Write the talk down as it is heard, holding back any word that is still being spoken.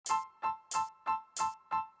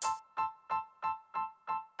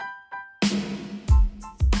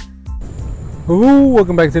Ooh,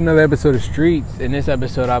 welcome back to another episode of Streets. In this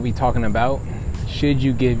episode, I'll be talking about should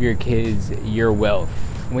you give your kids your wealth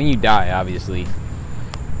when you die, obviously.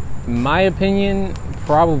 My opinion,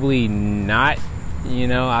 probably not. You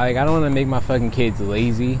know, I don't want to make my fucking kids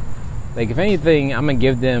lazy. Like, if anything, I'm gonna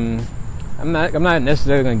give them. I'm not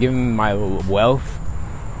necessarily gonna give them my wealth,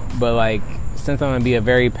 but like, since I'm gonna be a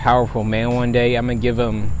very powerful man one day, I'm gonna give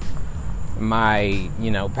them my,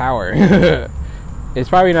 power. It's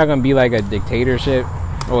probably not gonna be like a dictatorship.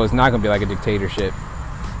 Well, it's not gonna be like a dictatorship,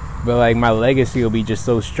 but like, my legacy will be just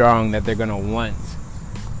so strong that they're gonna want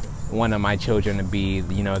one of my children to be,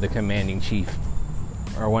 the commanding chief,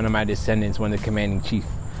 or one of my descendants, one of the commanding chief,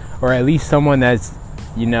 or at least someone that's,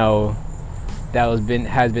 has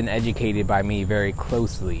been educated by me very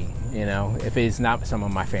closely. If it's not some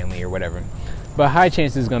of my family or whatever, but high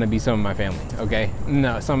chance it's gonna be some of my family. Okay,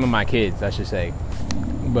 no, some of my kids, I should say.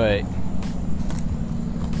 But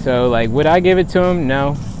so, like, would I give it to him?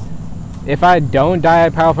 No. If I don't die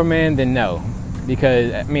a powerful man, then no.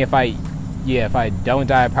 Because, if I don't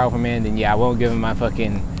die a powerful man, then I won't give him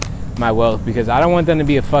my wealth, because I don't want them to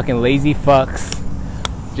be a fucking lazy fucks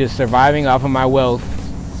just surviving off of my wealth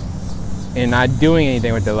and not doing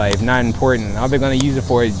anything with their life, not important. All they're going to use it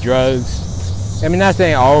for is drugs. Not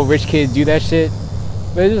saying all rich kids do that shit,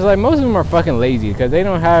 but it's just like, most of them are fucking lazy because they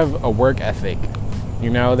don't have a work ethic.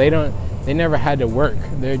 They never had to work.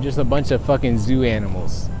 They're just a bunch of fucking zoo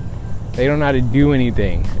animals. They don't know how to do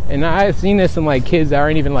anything. And I've seen this in like kids that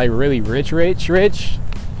aren't even like really rich. They're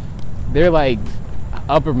like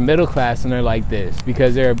upper middle class and they're like this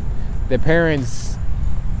because their parents,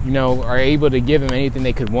 are able to give them anything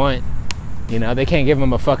they could want. They can't give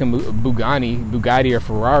them a fucking Bugatti or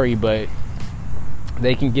Ferrari, but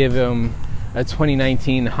they can give them a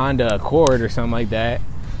 2019 Honda Accord or something like that,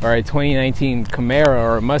 or a 2019 Camaro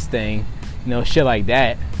or a Mustang, shit like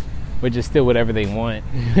that, which is still whatever they want,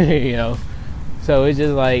 So it's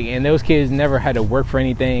just like, and those kids never had to work for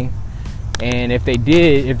anything. And if they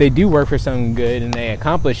do work for something good and they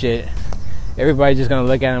accomplish it, everybody's just gonna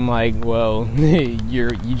look at them like, well, you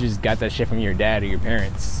just got that shit from your dad or your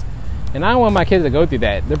parents. And I don't want my kids to go through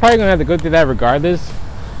that. They're probably gonna have to go through that regardless.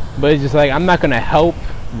 But it's just like, I'm not gonna help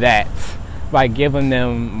that by giving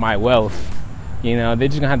them my wealth. They're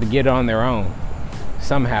just gonna have to get it on their own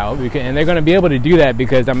somehow, and they're gonna be able to do that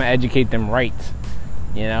because I'm gonna educate them right.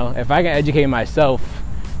 If I can educate myself,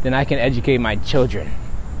 then I can educate my children,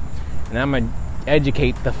 and I'm gonna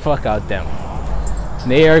educate the fuck out them.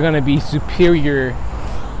 They are gonna be superior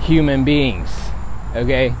human beings.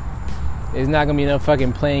 Okay, it's not gonna be no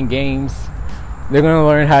fucking playing games. They're gonna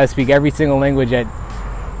learn how to speak every single language at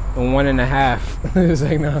 1.5. It's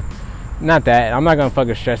like, no. Not that. I'm not going to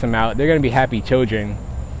fucking stress them out. They're going to be happy children.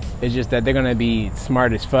 It's just that they're going to be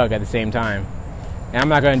smart as fuck at the same time. And I'm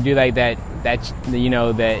not going to do like that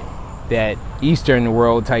Eastern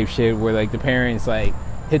world type shit where like the parents like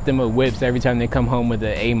hit them with whips every time they come home with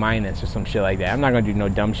an A- or some shit like that. I'm not going to do no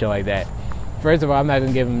dumb shit like that. First of all, I'm not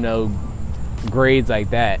going to give them no grades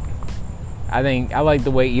like that. I like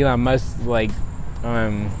the way Elon Musk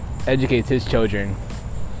educates his children,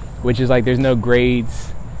 which is like there's no grades.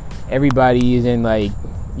 Everybody is in like,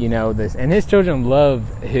 this, and his children love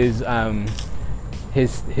his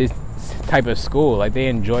type of school. Like, they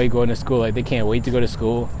enjoy going to school. Like, they can't wait to go to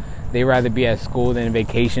school. They rather be at school than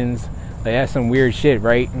vacations. Like, that's some weird shit,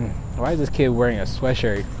 right? Why is this kid wearing a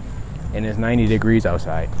sweatshirt and it's 90 degrees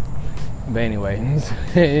outside? But anyway,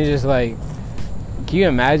 it's just like, can you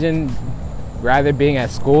imagine rather being at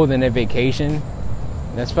school than at vacation?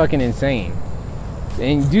 That's fucking insane.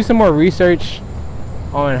 And do some more research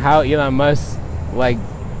on how Elon Musk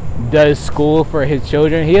does school for his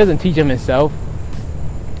children. He doesn't teach them himself.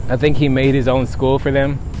 I think he made his own school for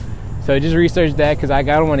them. So just research that, because I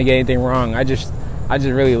don't want to get anything wrong. I just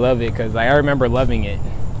really love it, because I remember loving it.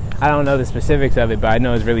 I don't know the specifics of it, but I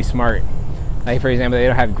know it's really smart. Like, for example, they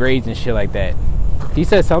don't have grades and shit like that. He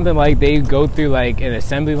said something like they go through like an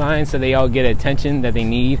assembly line so they all get attention that they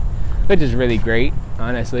need, which is really great,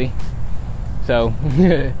 honestly. So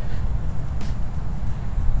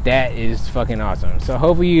that is fucking awesome. So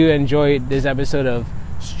hopefully you enjoyed this episode of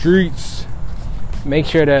Streets. Make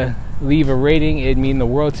sure to leave a rating. It'd mean the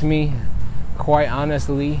world to me, quite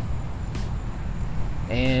honestly.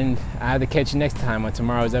 And I have to catch you next time on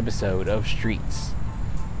tomorrow's episode of Streets.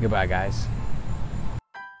 Goodbye, guys.